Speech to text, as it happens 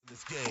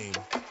game.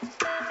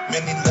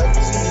 Many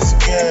levels in this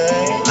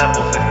game.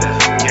 Levels in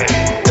this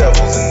game.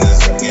 Devils in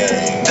this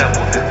game.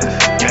 Devils in this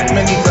game.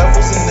 Many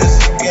levels in this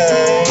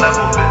game.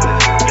 Levels in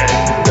this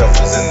game.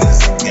 Devils in this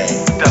game.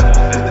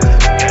 Devils in this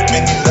game.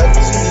 Many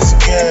levels in this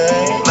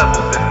game.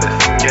 Levels in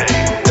this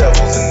game.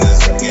 Devils in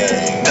this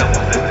game.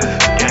 Devils in this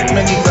game.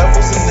 Many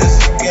levels in this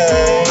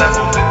game.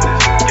 Levels in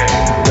this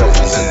game.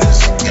 Devils in this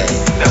game.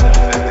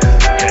 Devils in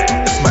this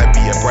game. This might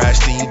be a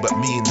brash team, but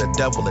me and the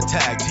devil a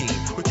tag team.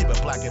 We keep a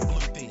black and blue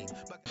theme.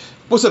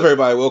 What's up,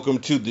 everybody? Welcome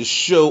to the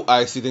show.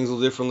 I See Things a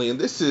Little Differently, and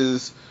this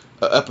is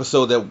an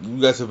episode that you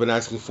guys have been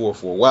asking for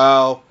a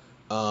while.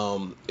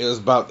 It was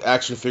about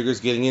action figures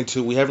getting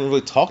into. We haven't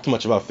really talked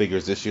much about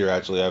figures this year,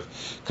 actually. I've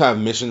kind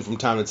of mentioned from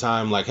time to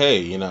time, like, hey,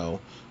 you know,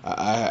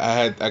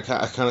 I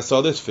kind of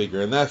saw this figure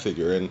and that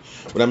figure, and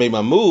when I made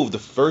my move, the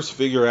first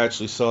figure I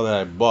actually saw that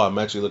I bought, I'm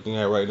actually looking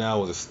at right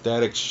now, was a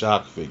Static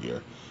Shock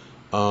figure.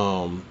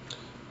 And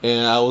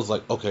I was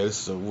like, okay,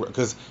 this is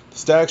because the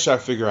Static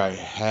Shock figure I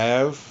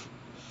have,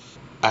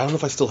 I don't know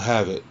if I still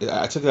have it.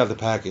 I took it out of the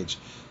package.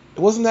 It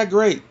wasn't that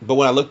great, but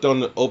when I looked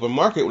on the open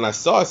market, when I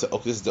saw it, I said,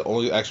 okay, this is the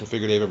only action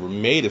figure they've ever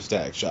made of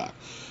Static Shock.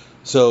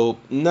 So,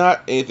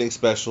 not anything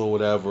special,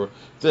 whatever.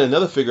 Then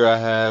another figure I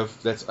have,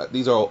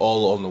 these are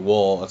all on the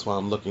wall, that's why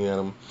I'm looking at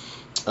them,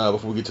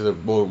 before we get to the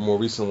more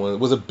recent one,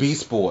 was a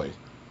Beast Boy.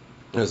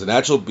 It was an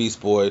actual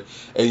Beast Boy,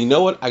 and you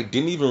know what? I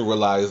didn't even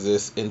realize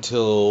this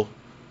until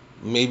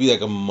maybe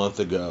like a month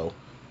ago.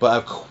 But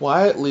I've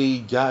quietly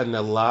gotten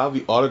a lot of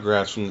the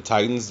autographs from the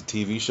Titans,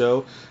 the TV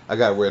show. I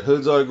got Red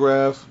Hood's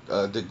autograph,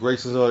 Dick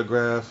Grayson's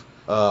autograph,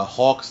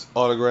 Hawk's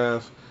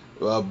autograph,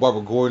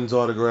 Barbara Gordon's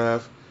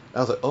autograph. I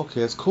was like,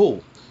 okay, that's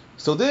cool.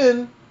 So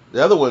then,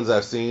 the other ones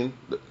I've seen,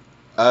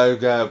 I've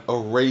got a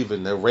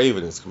Raven. That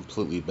Raven is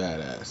completely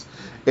badass.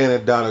 And a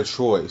Donna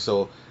Troy.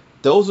 So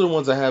those are the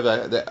ones I have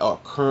that are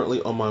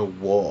currently on my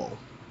wall.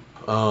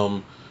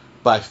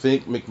 But I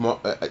think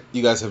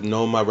you guys have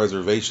known my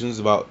reservations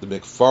about the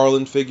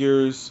McFarlane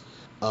figures.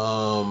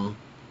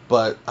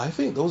 But I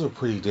think those are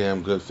pretty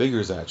damn good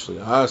figures, actually.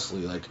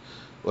 Honestly, like,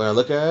 when I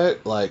look at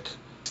it, like,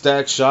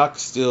 Static Shock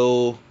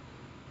still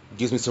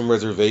gives me some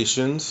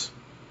reservations.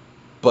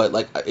 But,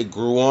 like, it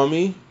grew on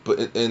me.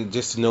 And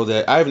just to know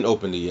that, I haven't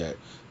opened it yet.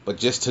 But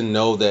just to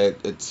know that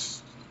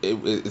it's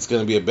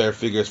going to be a better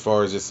figure as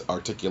far as just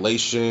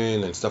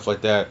articulation and stuff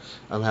like that,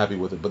 I'm happy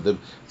with it. But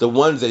the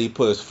ones that he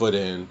put his foot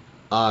in,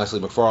 honestly,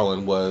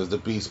 McFarlane was the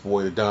Beast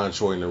Boy, the Don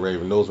Troy, and the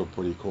Raven. Those were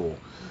pretty cool.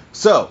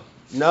 So,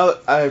 now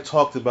that I have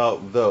talked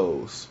about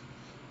those,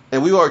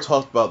 and we already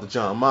talked about the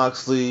John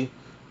Moxley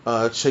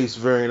Chase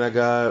variant I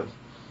got.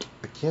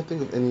 I can't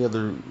think of any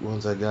other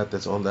ones I got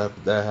that's on that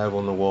I have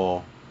on the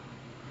wall.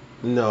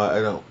 No, I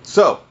don't.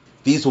 So,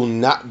 these will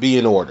not be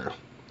in order,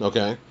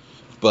 okay?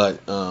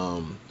 But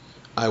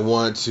I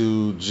want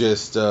to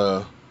just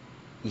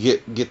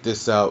get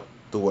this out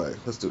the way.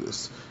 Let's do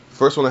this.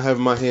 First one I have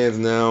in my hands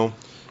now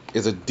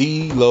is a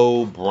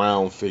D'Lo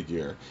Brown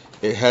figure.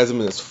 It has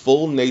him in his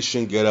full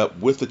nation getup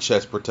with the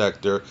chest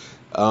protector.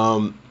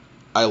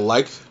 I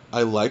like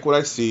what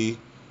I see.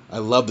 I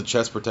love the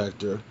chest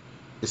protector.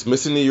 It's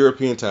missing the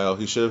European title.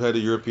 He should have had the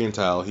European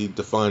title. He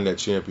defined that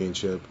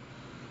championship.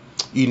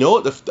 You know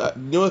what?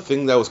 The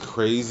thing that was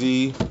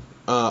crazy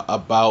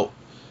about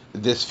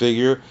this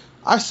figure?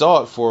 I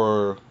saw it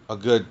for a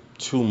good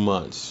 2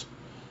 months,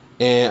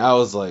 and I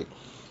was like,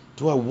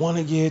 do I want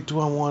to get? Do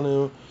I want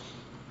to?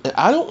 And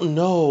I don't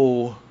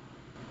know.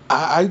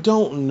 I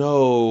don't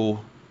know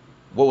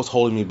what was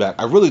holding me back.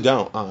 I really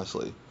don't,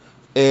 honestly.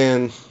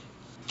 And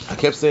I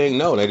kept saying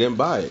no, and I didn't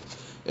buy it.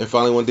 And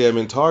finally, one day I'm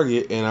in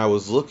Target, and I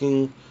was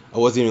looking. I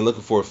wasn't even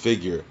looking for a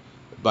figure,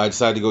 but I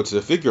decided to go to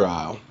the figure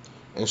aisle.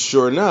 And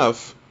sure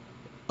enough,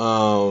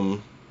 I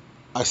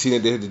seen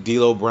that they had the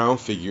D'Lo Brown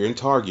figure in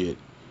Target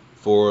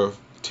for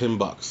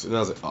 $10. And I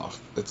was like, oh,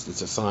 it's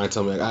a sign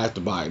telling me, like, I have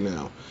to buy it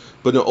now.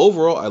 But no,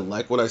 overall, I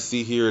like what I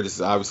see here. This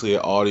is obviously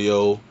an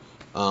audio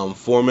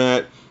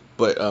format,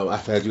 but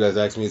I've had you guys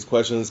ask me these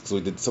questions because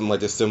we did something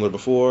like this similar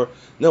before.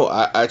 No,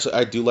 I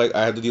do like.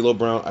 I have the D'Lo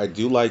Brown. I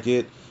do like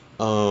it.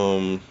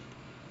 And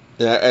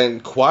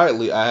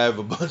quietly, I have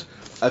a bunch.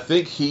 I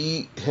think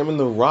him and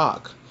The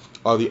Rock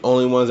are the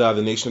only ones out of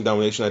the Nation of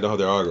Domination I don't have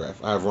their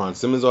autograph. I have Ron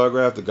Simmons'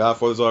 autograph, The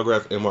Godfather's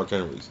autograph, and Mark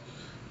Henry's,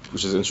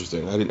 which is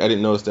interesting. I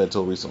didn't notice that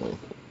until recently.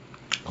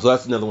 So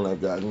that's another one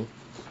I've gotten.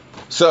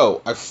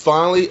 So, I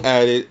finally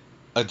added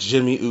a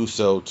Jimmy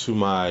Uso to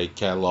my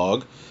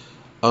catalog.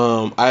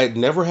 I had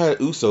never had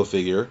an Uso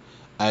figure.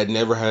 I had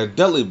never had a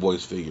Dudley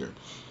Boys figure.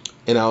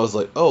 And I was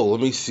like, oh,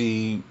 let me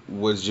see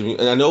what's Jimmy...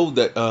 And I know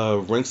that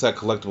Ringside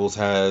Collectibles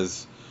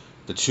has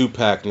the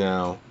 2-pack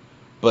now,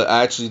 but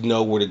I actually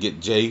know where to get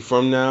Jay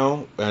from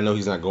now. And I know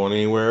he's not going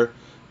anywhere.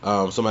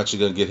 So I'm actually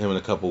going to get him in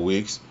a couple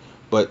weeks.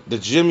 But the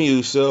Jimmy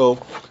Uso,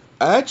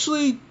 I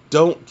actually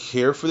don't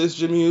care for this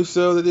Jimmy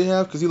Uso that they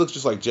have because he looks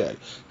just like Jay.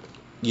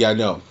 Yeah, I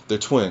know. They're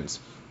twins.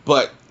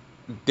 But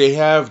they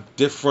have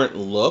different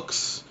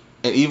looks.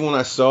 And even when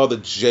I saw the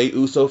Jay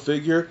Uso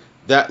figure,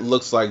 that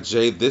looks like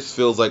Jay. This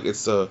feels like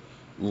it's a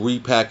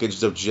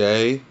repackaged of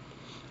Jay.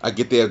 I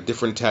get they have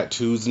different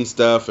tattoos and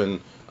stuff,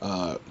 and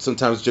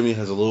sometimes Jimmy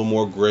has a little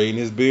more gray in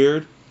his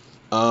beard.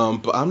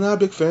 But I'm not a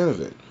big fan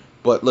of it.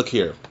 But look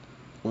here,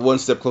 one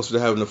step closer to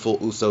having a full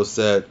Uso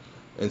set,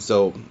 and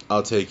so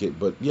I'll take it.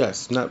 But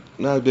yes, not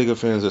a big a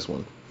fan of this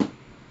one.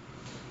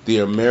 The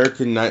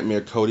American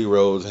Nightmare Cody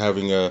Rhodes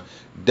having a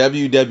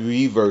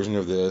WWE version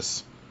of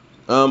this.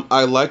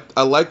 I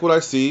like what I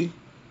see.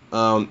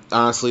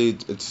 Honestly,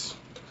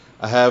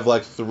 I have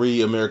like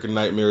 3 American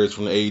Nightmares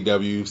from the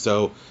AEW,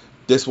 so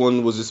this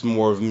one was just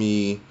more of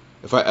me.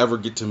 If I ever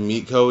get to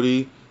meet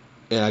Cody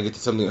and I get to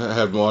something I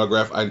have an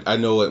autograph, I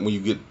know that when you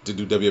get to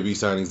do WWE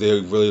signings,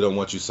 they really don't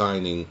want you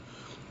signing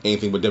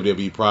anything but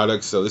WWE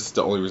products. So this is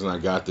the only reason I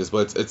got this.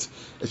 But it's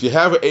if you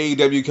have an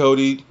AEW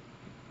Cody,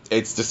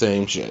 it's the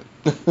same shit.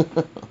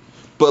 But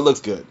it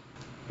looks good.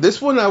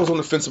 This one I was on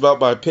the fence about,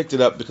 but I picked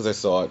it up because I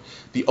saw it.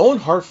 The Owen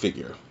Hart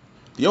figure.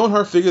 The Owen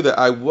Hart figure that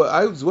I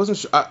wasn't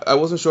sure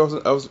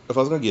if I was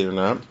gonna get it or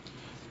not.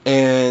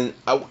 And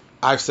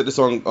I've said this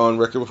on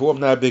record before. I'm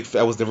not a big.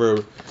 I was never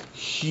a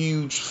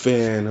huge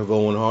fan of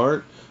Owen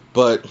Hart,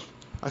 but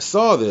I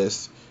saw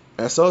this.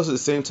 And I saw this at the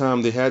same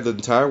time they had the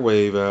entire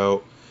wave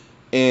out.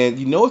 And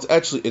you know what's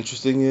actually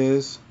interesting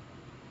is,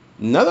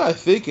 now that I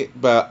think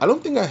about it, I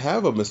don't think I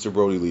have a Mr.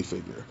 Brody Lee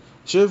figure.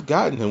 Should have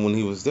gotten him when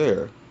he was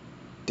there.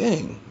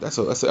 Dang, that's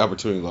an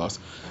opportunity lost.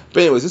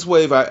 But anyways, this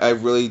wave I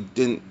really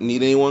didn't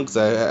need anyone because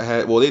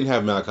they didn't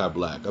have Malachi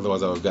Black.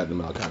 Otherwise I would have gotten the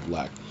Malachi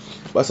Black.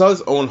 But I saw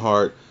this Owen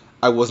Hart.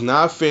 I was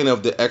not a fan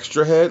of the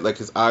extra head, like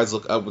his eyes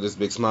look up with this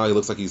big smile. He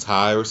looks like he's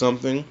high or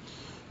something.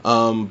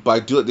 But I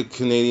do like the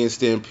Canadian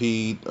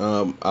Stampede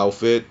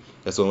outfit.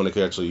 That's the one they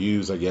could actually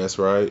use, I guess,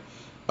 right?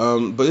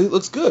 But it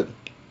looks good.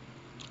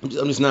 I'm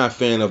just not a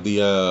fan of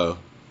the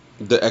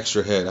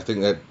extra head. I think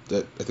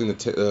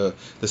the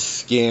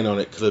scan on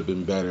it could have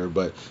been better.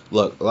 But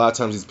look, a lot of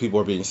times these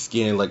people are being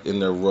scanned like in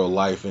their real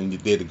life, and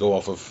they had to go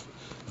off of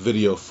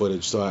video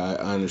footage. So I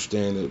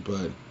understand it,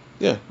 but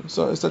yeah,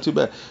 so it's not too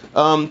bad.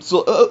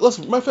 So let's.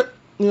 Matter of fact,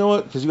 you know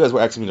what? Because you guys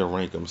were asking me to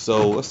rank them,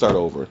 so let's start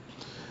over.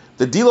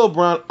 The D'Lo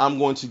Brown, I'm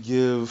gonna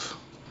give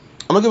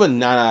a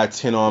 9 out of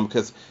 10 on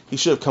because he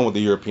should have come with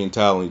the European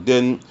title and he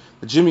didn't.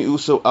 The Jimmy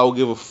Uso, I'll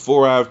give a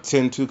 4 out of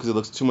 10 to because it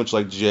looks too much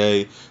like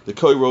Jay. The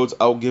Cody Rhodes,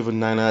 I'll give a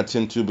 9 out of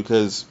 10 to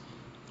because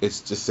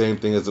it's the same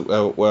thing as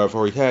what I've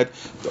already had.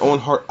 The Owen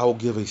Hart, I'll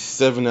give a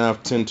 7 out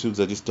of 10 to because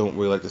I just don't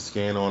really like the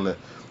scan on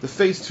the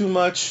face too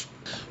much.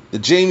 The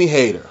Jamie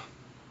Hayter.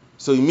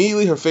 So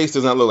immediately her face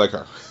does not look like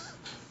her.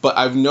 But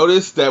I've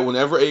noticed that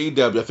whenever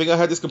AEW, I think I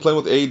had this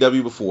complaint with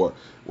AEW before,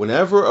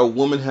 whenever a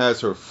woman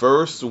has her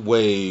first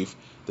wave,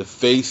 the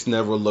face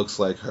never looks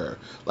like her.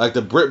 Like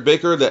the Britt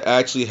Baker that I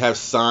actually have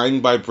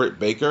signed by Britt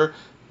Baker,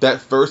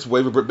 that first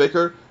wave of Britt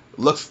Baker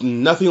looks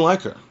nothing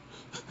like her.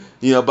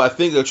 But I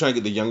think they're trying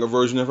to get the younger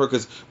version of her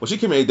because when she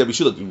came to AEW,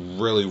 she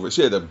looked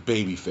she had a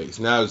baby face.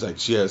 Now it's like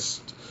she has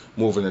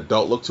more of an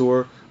adult look to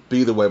her. But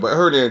either way, but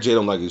her and Anna Jay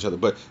don't like each other.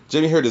 But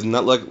Jamie Hayter does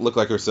not look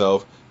like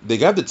herself. They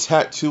got the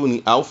tattoo and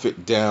the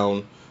outfit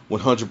down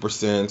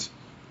 100%.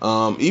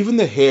 Even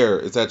the hair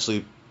is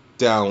actually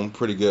down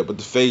pretty good, but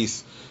the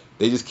face,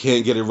 they just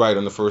can't get it right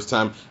on the first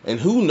time. And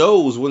who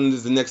knows when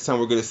is the next time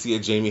we're going to see a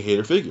Jamie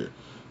Hayter figure?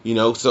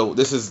 So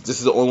this is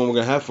the only one we're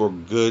going to have for a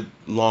good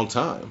long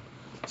time.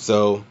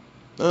 So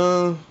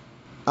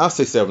I'll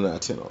say 7 out of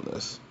 10 on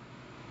this.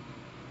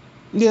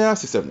 Yeah, I'll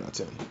say 7 out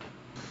of 10.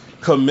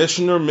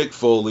 Commissioner Mick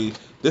Foley.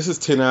 This is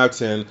 10 out of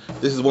 10.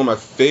 This is one of my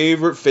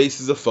favorite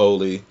faces of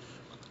Foley.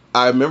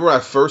 I remember I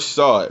first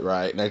saw it,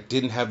 right, and I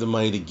didn't have the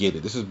money to get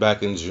it. This was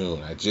back in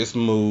June. I just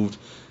moved,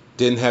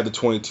 didn't have the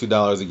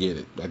 $22 to get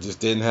it. I just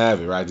didn't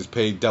have it, right? I just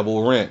paid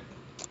double rent.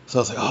 So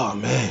I was like, oh,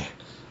 man,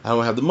 I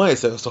don't have the money.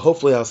 So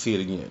hopefully I'll see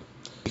it again.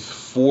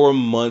 3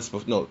 months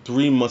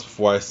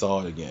before I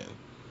saw it again.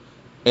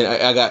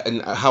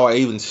 And how I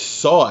even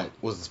saw it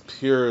was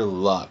pure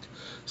luck.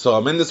 So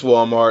I'm in this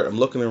Walmart. I'm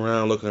looking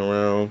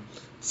around,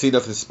 see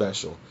nothing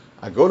special.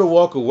 I go to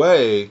walk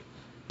away,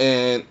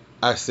 and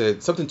I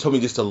said, something told me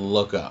just to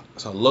look up.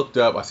 So I looked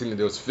up. I seen that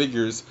there was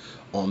figures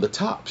on the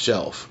top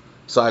shelf.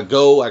 So I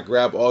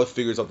grab all the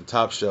figures off the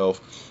top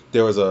shelf.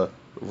 There was a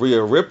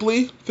Rhea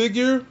Ripley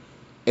figure,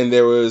 and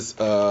there was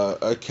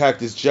a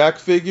Cactus Jack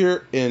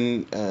figure,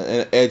 and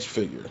an Edge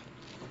figure.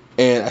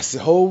 And I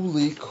said,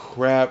 holy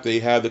crap, they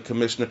have the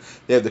commissioner.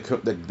 They have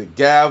the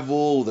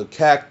gavel, the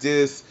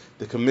cactus,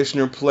 the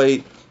commissioner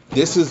plate.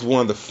 This is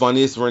one of the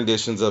funniest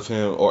renditions of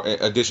him, or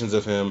editions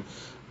of him.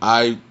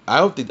 I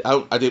don't think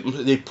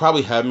they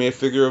probably have made a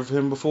figure of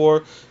him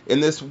before in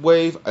this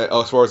wave.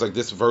 As far as like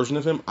this version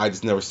of him, I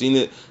just never seen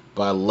it,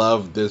 but I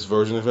love this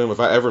version of him. If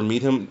I ever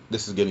meet him,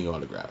 this is getting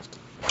autographed.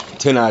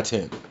 10 out of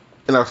 10.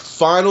 And our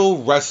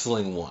final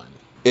wrestling one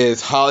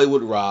is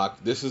Hollywood Rock.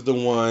 This is the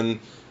one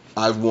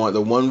I want,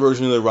 the one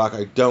version of the Rock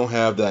I don't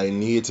have that I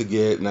needed to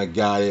get, and I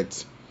got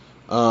it.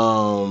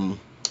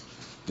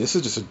 This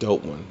is just a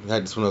dope one. I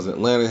had this when I was in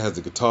Atlanta. It has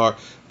the guitar.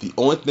 The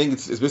only thing,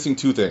 it's missing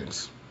 2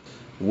 things.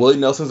 Willie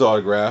Nelson's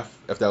autograph,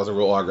 if that was a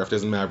real autograph,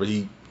 doesn't matter. But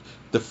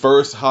the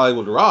first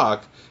Hollywood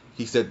Rock,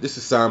 he said this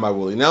is signed by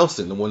Willie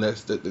Nelson, the one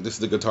this is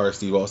the guitar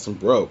Steve Austin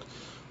broke.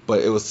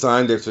 But it was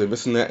signed there, so they're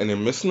missing that, and they're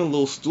missing the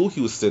little stool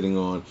he was sitting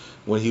on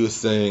when he was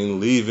saying,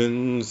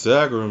 "Leaving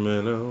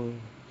Sacramento,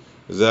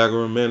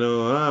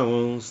 Sacramento, I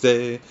won't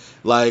stay."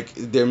 Like,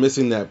 they're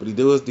missing that, but he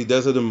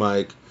does it to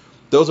Mike.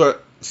 Those are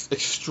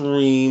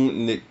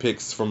extreme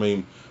nitpicks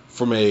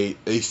from a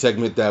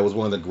segment that was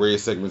one of the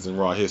greatest segments in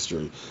Raw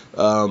history.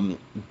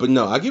 But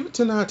no, I give it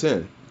 10 out of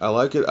 10. I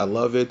like it. I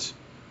love it.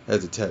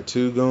 Has a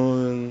tattoo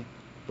going.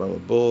 Brahma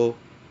Bull.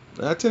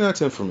 10 out of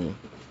 10 for me.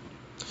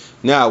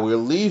 Now, we're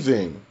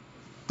leaving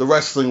the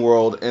wrestling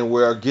world and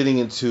we're getting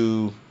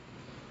into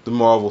the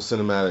Marvel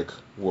Cinematic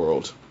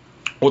world.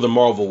 Or the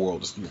Marvel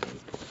world, excuse me.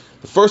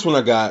 The first one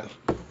I got,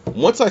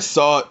 once I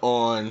saw it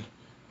on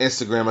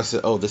Instagram, I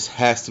said, oh, this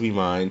has to be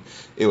mine.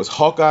 It was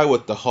Hawkeye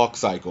with the Hawk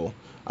Cycle.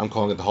 I'm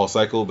calling it the Hawk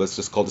Cycle, but it's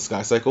just called the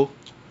Sky Cycle.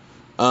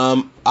 I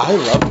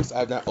love this.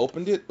 I've not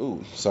opened it.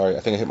 Ooh, sorry, I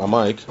think I hit my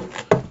mic.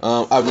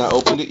 I've not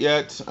opened it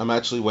yet. I'm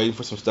actually waiting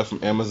for some stuff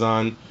from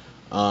Amazon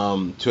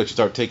to actually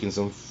start taking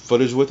some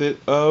footage with it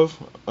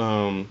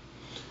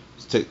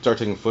start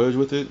taking footage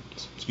with it.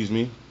 Excuse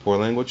me, poor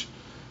language.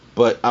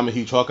 But I'm a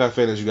huge Hawkeye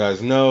fan, as you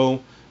guys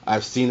know.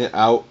 I've seen it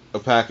out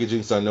of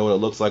packaging, so I know what it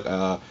looks like.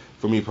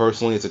 For me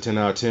personally, it's a 10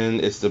 out of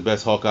 10. It's the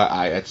best Hawkeye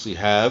I actually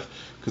have,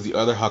 because the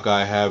other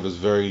Hawkeye I have is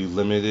very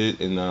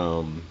limited. And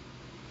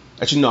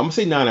actually, no, I'm gonna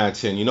say 9 out of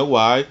 10. You know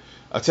why?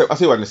 I'll tell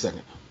you why in a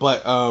second.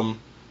 But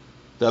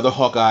the other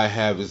Hawkeye I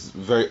have is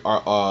very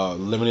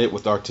limited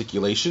with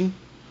articulation.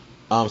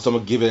 So I'm gonna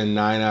give it a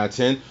 9 out of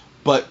 10.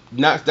 But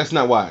that's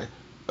not why.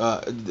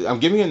 I'm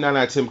giving it a 9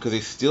 out of 10 because they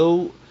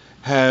still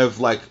have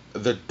like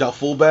the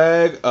duffel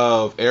bag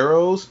of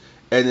arrows,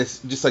 and it's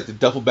just like the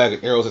duffel bag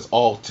of arrows that's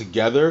all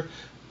together,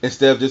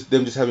 instead of just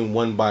them just having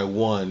one by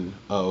one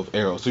of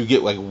arrows. So you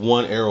get like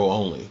one arrow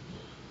only.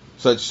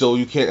 So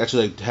you can't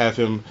actually like have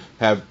him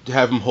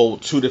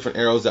hold two different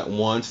arrows at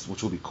once,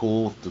 which would be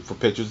cool for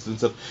pictures and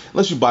stuff.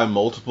 Unless you buy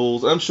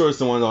multiples. I'm sure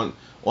someone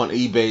on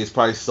eBay has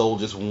probably sold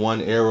just one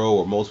arrow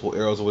or multiple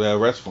arrows or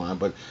whatever. That's fine,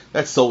 but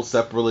that's sold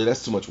separately.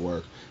 That's too much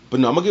work. But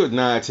no, I'm gonna give it 9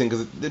 out of 10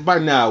 because by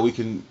now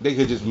they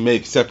could just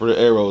make separate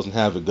arrows and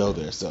have it go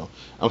there. So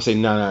I'm gonna say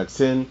 9 out of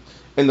 10.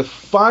 And the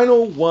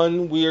final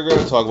one we are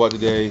gonna talk about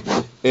today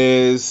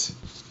is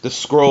the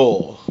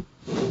Skrull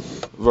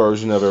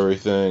version of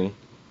everything.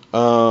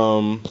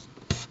 I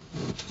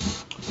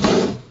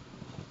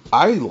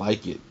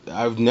like it.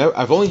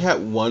 I've only had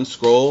one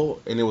Skrull,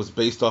 and it was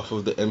based off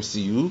of the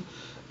MCU,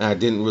 and I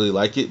didn't really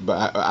like it.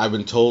 But I've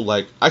been told,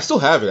 like, I still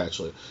have it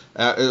actually.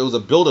 It was a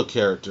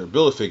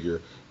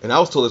Build-A-Figure, and I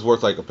was told it's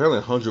worth like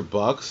apparently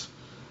 $100.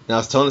 And I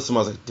was telling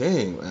someone, I was like,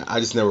 dang, I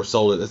just never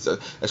sold it.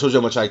 That shows you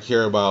how much I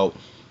care about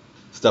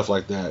stuff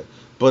like that.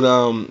 But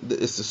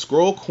it's the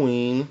Skrull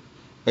Queen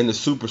and the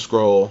Super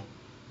Skrull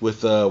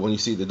with when you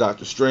see the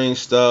Doctor Strange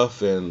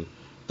stuff and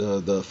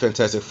the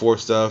Fantastic Four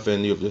stuff,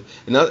 and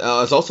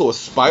it's also a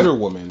Spider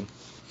Woman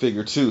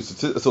figure too.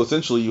 So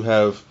essentially, you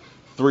have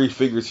 3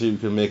 figures here you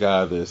can make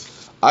out of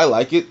this. I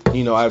like it.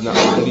 I have not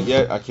opened it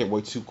yet. I can't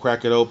wait to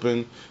crack it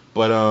open.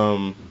 But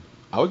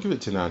I would give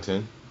it 10 out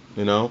of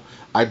 10.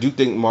 I do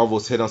think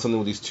Marvel's hit on something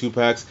with these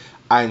 2-packs.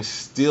 I'm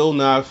still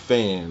not a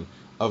fan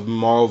of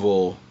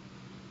Marvel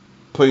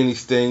putting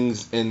these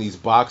things in these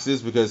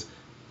boxes, because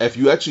if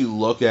you actually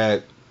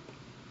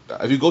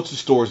if you go to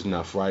stores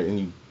enough, right, and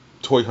you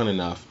toy hunt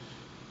enough,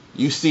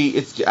 you see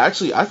it's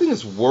actually, I think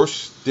it's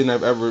worse than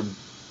ever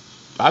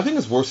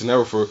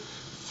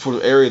for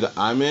the area that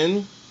I'm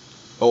in,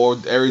 or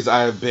the areas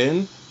I have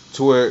been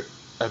to, where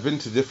I've been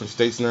to different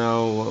states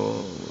now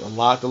a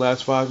lot the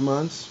last 5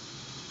 months.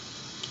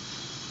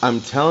 I'm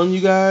telling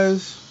you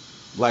guys,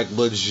 like,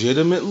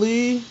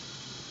 legitimately,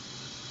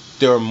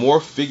 there are more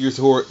figures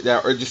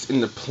that are just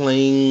in the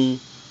plain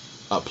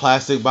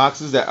plastic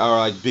boxes that are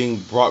like being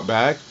brought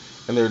back,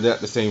 and they're not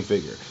the same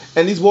figure.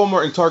 And these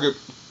Walmart and Target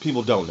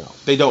people don't know.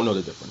 They don't know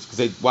the difference,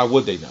 because why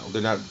would they know?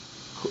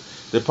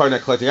 They're probably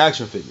not collecting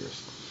action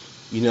figures,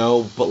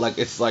 But like,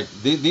 it's like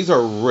these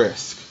are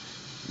risk,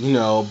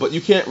 But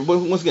you can't.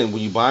 Once again,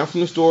 when you buy them from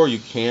the store, you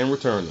can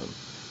return them.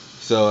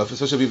 So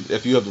especially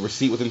if you have the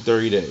receipt within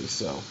 30 days.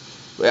 So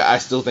I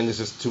still think it's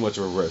just too much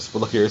of a risk. But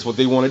look here, it's what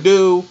they want to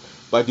do.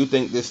 But I do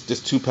think this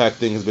 2-pack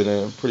thing has been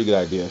a pretty good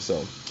idea.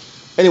 So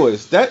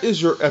anyways, that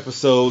is your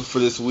episode for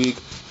this week.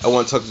 I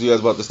want to talk to you guys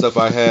about the stuff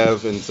I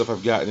have and stuff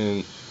I've gotten,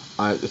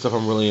 and the stuff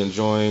I'm really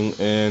enjoying,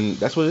 and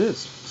that's what it is.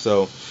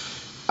 So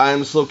I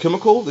am Slow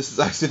Chemical. This is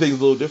I See Things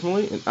a Little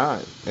Differently, and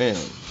I am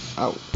out.